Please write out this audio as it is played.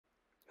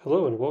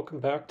Hello and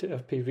welcome back to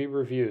FPV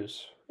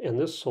Reviews and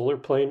this solar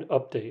plane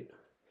update.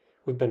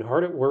 We've been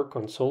hard at work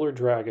on Solar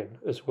Dragon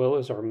as well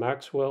as our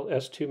Maxwell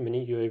S2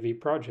 mini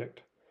UAV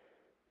project.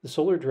 The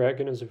Solar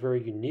Dragon is a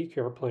very unique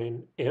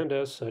airplane, and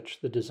as such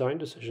the design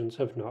decisions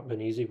have not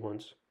been easy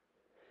ones.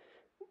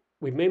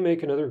 We may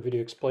make another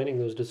video explaining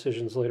those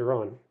decisions later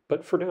on,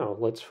 but for now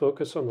let's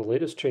focus on the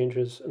latest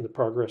changes and the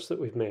progress that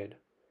we've made.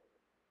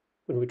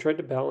 When we tried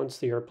to balance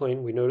the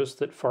airplane, we noticed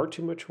that far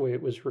too much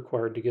weight was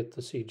required to get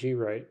the CG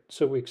right,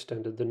 so we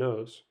extended the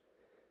nose.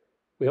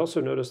 We also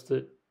noticed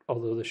that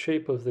although the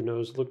shape of the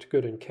nose looked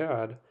good in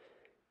CAD,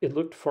 it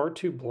looked far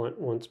too blunt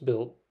once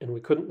built, and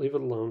we couldn't leave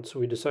it alone, so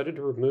we decided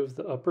to remove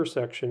the upper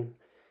section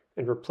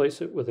and replace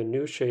it with a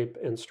new shape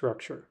and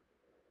structure.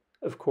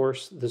 Of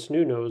course, this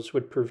new nose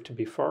would prove to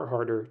be far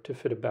harder to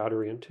fit a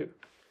battery into.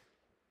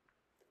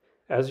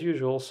 As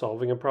usual,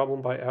 solving a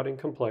problem by adding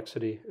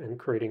complexity and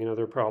creating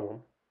another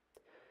problem.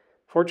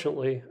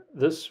 Fortunately,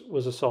 this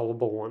was a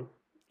solvable one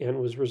and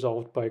was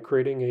resolved by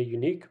creating a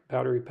unique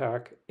battery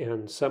pack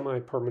and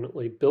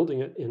semi-permanently building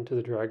it into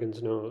the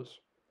Dragon's nose.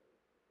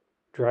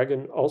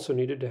 Dragon also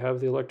needed to have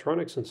the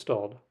electronics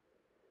installed.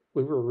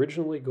 We were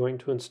originally going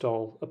to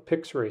install a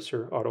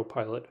PixRacer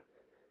autopilot,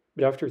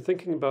 but after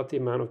thinking about the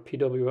amount of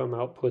PWM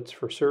outputs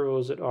for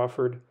servos it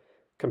offered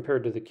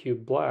compared to the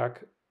Cube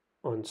Black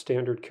on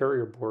standard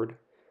carrier board,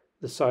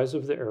 the size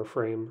of the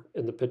airframe,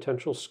 and the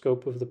potential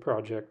scope of the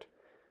project,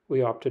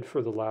 we opted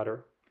for the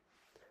latter.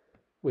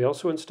 We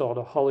also installed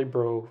a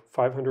Holybro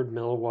 500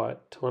 milliwatt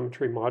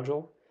telemetry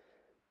module,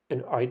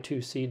 an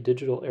I2C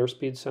digital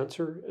airspeed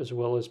sensor, as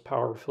well as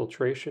power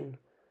filtration,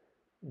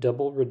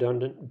 double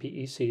redundant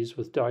BECs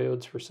with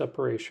diodes for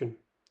separation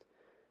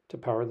to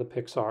power the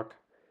PixHawk,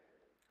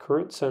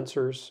 current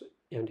sensors,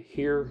 and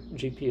HERE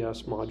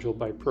GPS module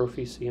by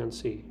Profi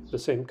CNC, the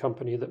same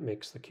company that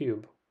makes the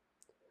Cube.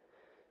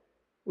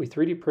 We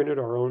 3D printed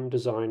our own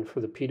design for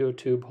the pitot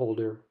tube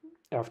holder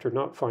after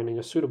not finding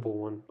a suitable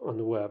one on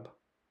the web.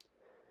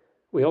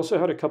 We also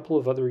had a couple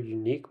of other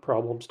unique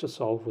problems to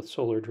solve with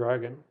Solar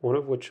Dragon, one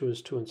of which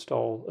was to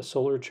install a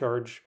solar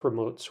charge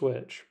remote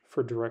switch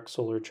for direct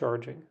solar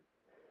charging.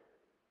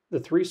 The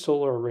 3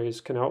 solar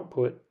arrays can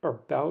output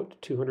about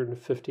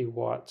 250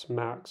 watts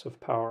max of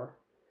power.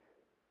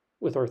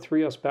 With our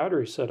 3S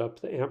battery setup,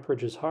 the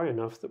amperage is high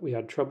enough that we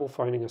had trouble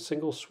finding a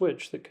single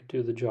switch that could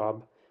do the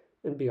job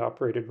and be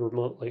operated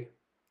remotely.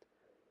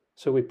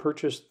 So we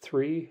purchased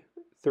 3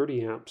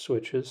 30 amp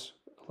switches,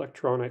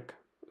 electronic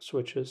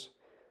switches,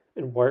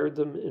 and wired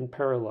them in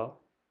parallel,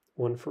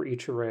 one for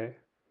each array.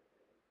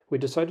 We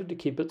decided to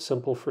keep it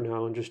simple for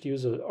now and just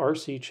use a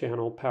RC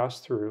channel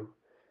pass-through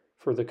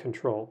for the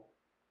control.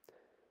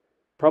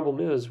 Problem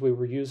is, we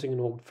were using an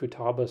old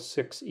Futaba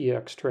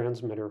 6EX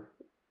transmitter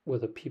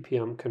with a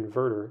PPM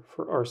converter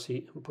for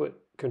RC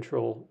input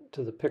control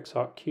to the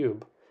PixHawk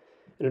Cube,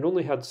 and it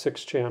only had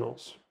 6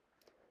 channels.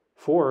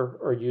 4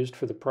 are used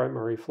for the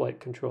primary flight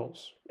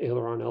controls,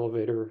 aileron,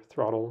 elevator,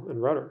 throttle,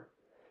 and rudder.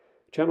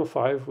 Channel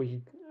 5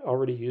 we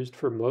already used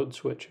for mode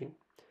switching.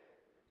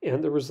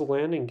 And there was the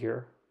landing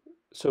gear.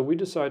 So we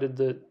decided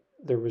that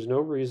there was no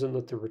reason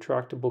that the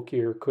retractable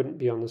gear couldn't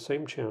be on the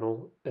same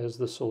channel as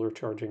the solar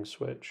charging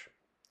switch.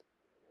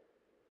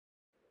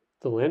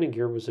 The landing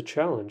gear was a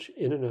challenge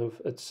in and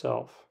of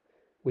itself.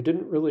 We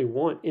didn't really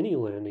want any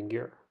landing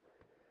gear.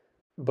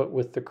 But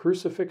with the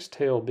crucifix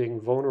tail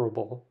being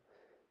vulnerable,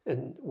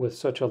 and with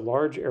such a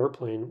large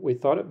airplane, we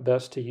thought it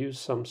best to use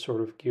some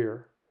sort of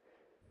gear.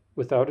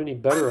 Without any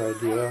better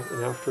idea,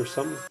 and after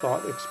some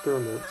thought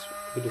experiments,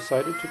 we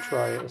decided to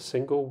try a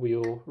single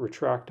wheel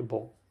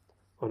retractable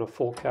on a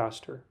full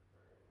caster.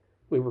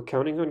 We were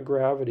counting on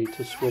gravity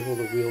to swivel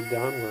the wheel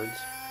downwards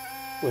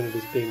when it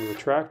is being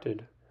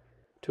retracted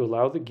to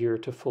allow the gear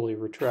to fully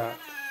retract.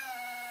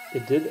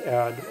 It did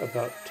add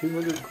about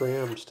 200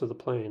 grams to the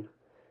plane,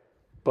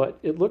 but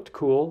it looked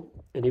cool,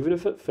 and even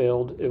if it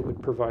failed, it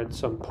would provide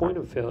some point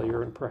of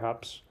failure and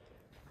perhaps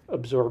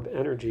absorb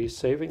energy,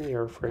 saving the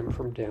airframe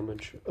from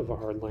damage of a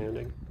hard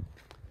landing.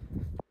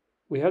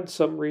 We had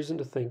some reason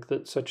to think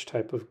that such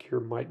type of gear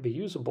might be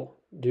usable,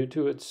 due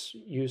to its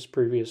use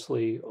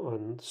previously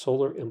on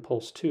Solar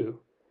Impulse 2,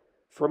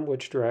 from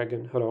which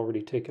Dragon had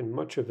already taken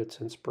much of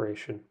its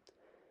inspiration,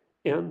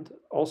 and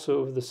also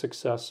of the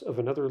success of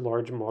another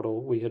large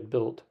model we had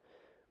built,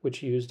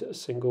 which used a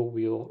single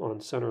wheel on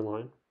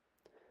centerline.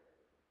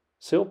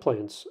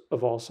 Sailplanes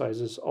of all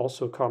sizes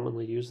also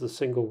commonly use the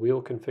single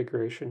wheel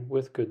configuration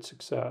with good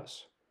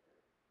success.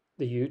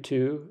 The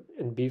U-2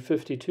 and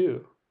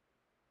B-52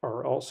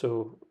 are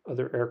also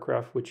other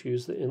aircraft which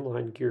use the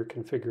inline gear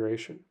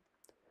configuration.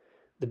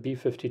 The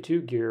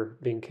B-52 gear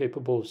being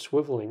capable of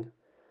swiveling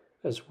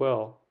as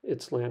well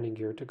its landing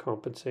gear to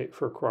compensate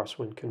for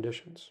crosswind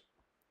conditions.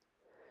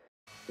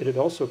 It had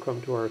also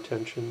come to our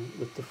attention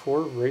that the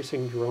 4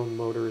 racing drone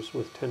motors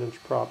with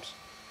 10-inch props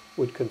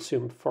would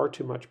consume far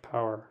too much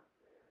power.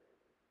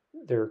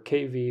 Their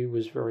KV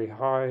was very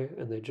high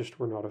and they just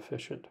were not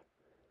efficient.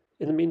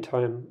 In the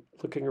meantime,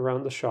 looking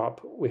around the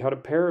shop, we had a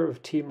pair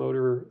of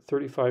T-Motor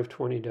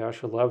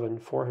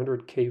 3520-11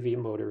 400 kV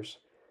motors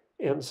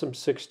and some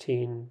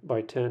 16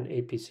 by 10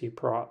 APC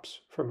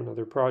props from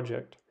another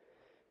project.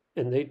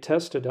 And they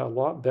tested a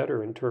lot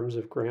better in terms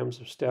of grams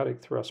of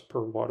static thrust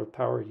per watt of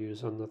power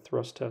used on the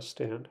thrust test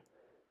stand.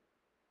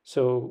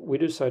 So we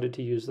decided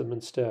to use them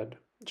instead,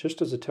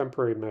 just as a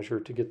temporary measure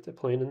to get the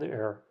plane in the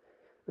air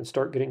and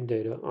start getting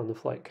data on the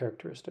flight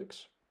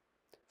characteristics.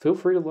 Feel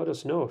free to let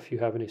us know if you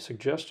have any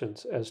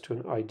suggestions as to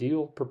an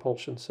ideal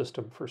propulsion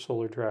system for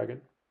Solar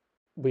Dragon.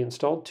 We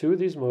installed 2 of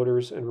these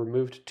motors and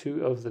removed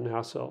 2 of the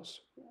nacelles.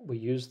 We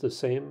used the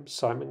same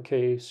Simon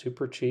K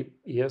super cheap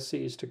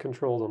ESCs to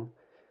control them,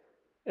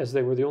 as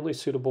they were the only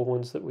suitable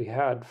ones that we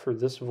had for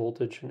this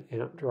voltage and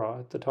amp draw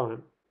at the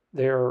time.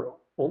 They are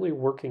only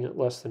working at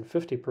less than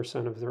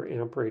 50% of their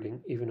amp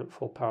rating, even at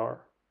full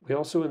power. We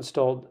also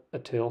installed a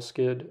tail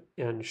skid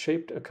and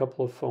shaped a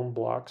couple of foam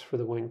blocks for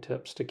the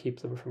wingtips to keep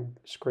them from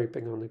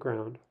scraping on the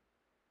ground.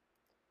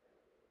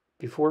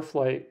 Before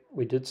flight,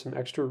 we did some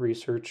extra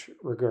research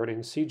regarding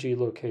CG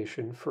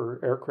location for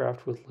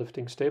aircraft with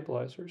lifting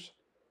stabilizers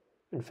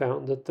and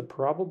found that the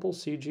probable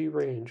CG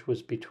range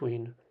was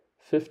between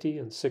 50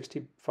 and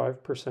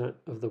 65%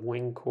 of the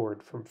wing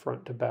chord from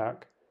front to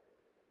back.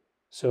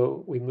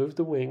 So we moved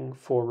the wing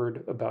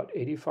forward about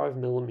 85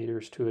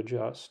 millimeters to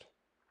adjust.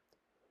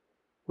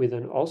 We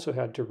then also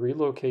had to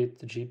relocate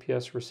the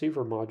GPS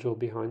receiver module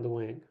behind the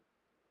wing.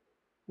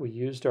 We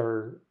used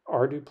our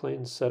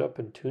Arduplane Setup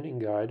and Tuning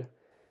guide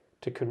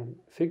to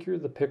configure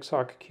the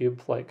Pixhawk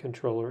Cube flight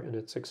controller and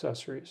its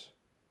accessories.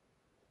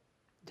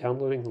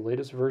 Downloading the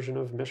latest version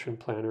of Mission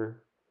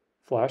Planner,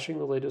 flashing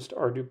the latest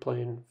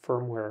Arduplane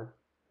firmware,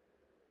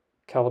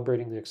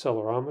 calibrating the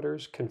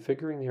accelerometers,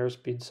 configuring the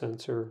airspeed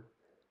sensor,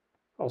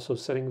 also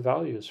setting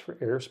values for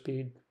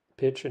airspeed,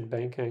 pitch and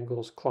bank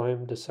angles,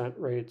 climb, descent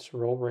rates,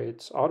 roll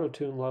rates,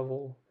 auto-tune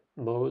level,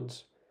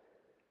 modes,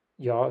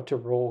 yaw to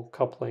roll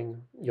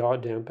coupling, yaw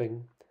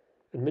damping,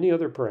 and many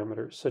other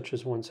parameters, such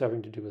as ones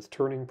having to do with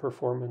turning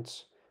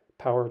performance,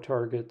 power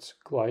targets,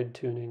 glide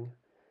tuning,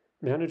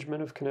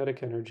 management of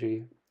kinetic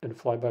energy, and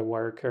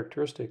fly-by-wire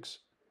characteristics,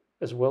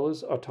 as well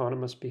as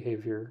autonomous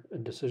behavior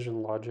and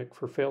decision logic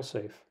for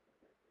failsafe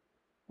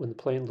when the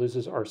plane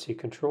loses RC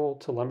control,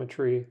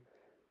 telemetry,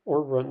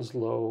 or runs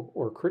low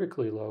or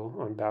critically low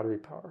on battery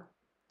power.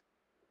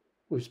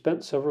 We've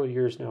spent several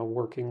years now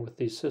working with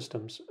these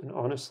systems, and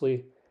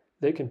honestly,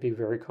 they can be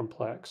very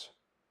complex.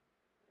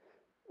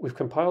 We've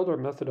compiled our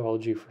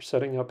methodology for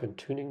setting up and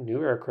tuning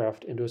new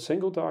aircraft into a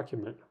single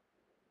document,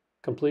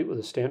 complete with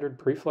a standard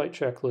pre-flight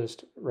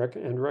checklist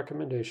and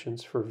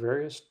recommendations for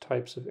various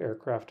types of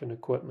aircraft and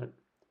equipment,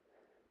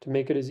 to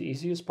make it as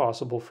easy as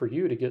possible for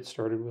you to get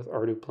started with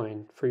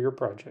Arduplane for your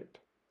project.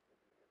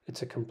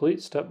 It's a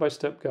complete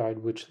step-by-step guide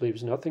which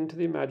leaves nothing to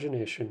the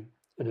imagination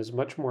and is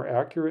much more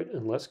accurate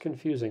and less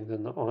confusing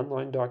than the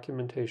online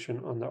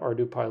documentation on the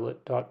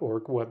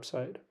ardupilot.org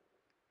website.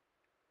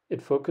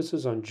 It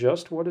focuses on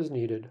just what is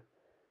needed,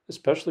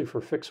 especially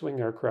for fixed-wing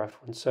aircraft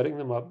when setting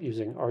them up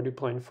using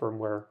Arduplane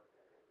firmware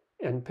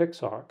and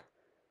Pixhawk,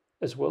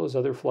 as well as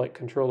other flight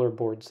controller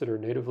boards that are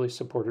natively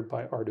supported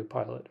by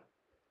Ardupilot.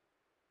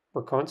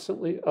 We're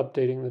constantly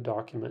updating the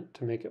document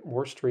to make it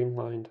more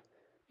streamlined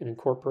and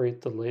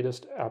incorporate the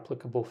latest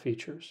applicable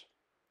features.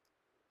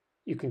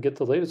 You can get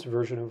the latest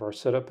version of our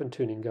setup and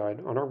tuning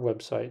guide on our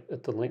website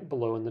at the link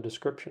below in the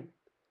description.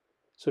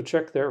 So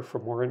check there for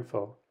more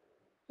info,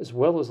 as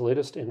well as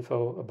latest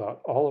info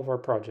about all of our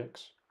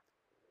projects.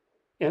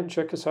 And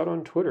check us out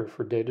on Twitter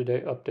for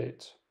day-to-day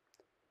updates.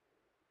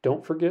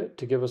 Don't forget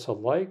to give us a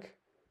like,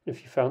 and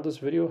if you found this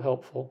video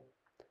helpful,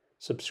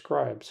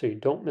 subscribe so you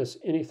don't miss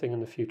anything in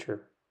the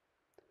future.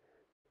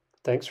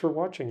 Thanks for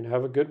watching and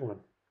have a good one.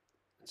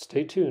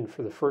 Stay tuned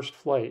for the first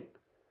flight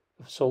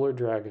of Solar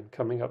Dragon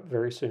coming up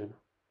very soon.